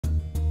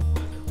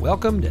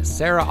Welcome to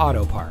Serra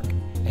Auto Park,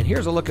 and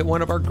here's a look at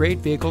one of our great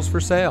vehicles for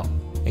sale.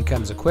 It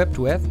comes equipped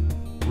with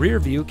rear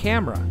view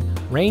camera,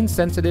 rain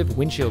sensitive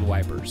windshield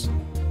wipers,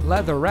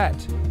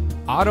 leatherette,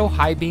 auto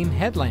high beam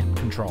headlamp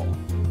control,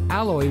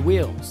 alloy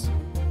wheels,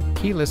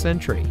 keyless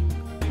entry,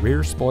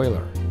 rear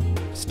spoiler,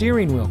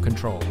 steering wheel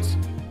controls,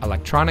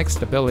 electronic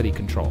stability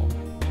control,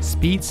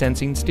 speed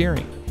sensing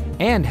steering,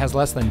 and has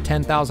less than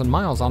 10,000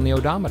 miles on the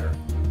odometer.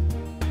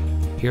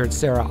 Here at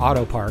Serra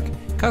Auto Park,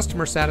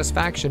 customer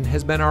satisfaction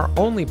has been our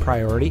only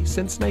priority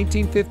since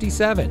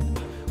 1957.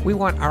 We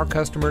want our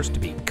customers to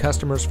be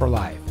customers for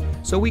life,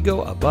 so we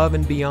go above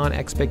and beyond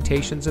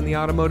expectations in the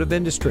automotive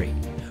industry.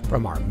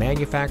 From our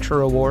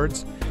manufacturer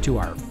awards to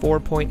our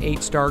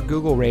 4.8-star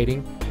Google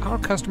rating, our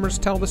customers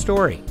tell the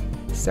story.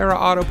 Serra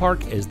Auto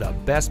Park is the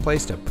best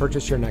place to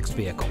purchase your next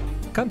vehicle.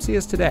 Come see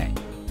us today.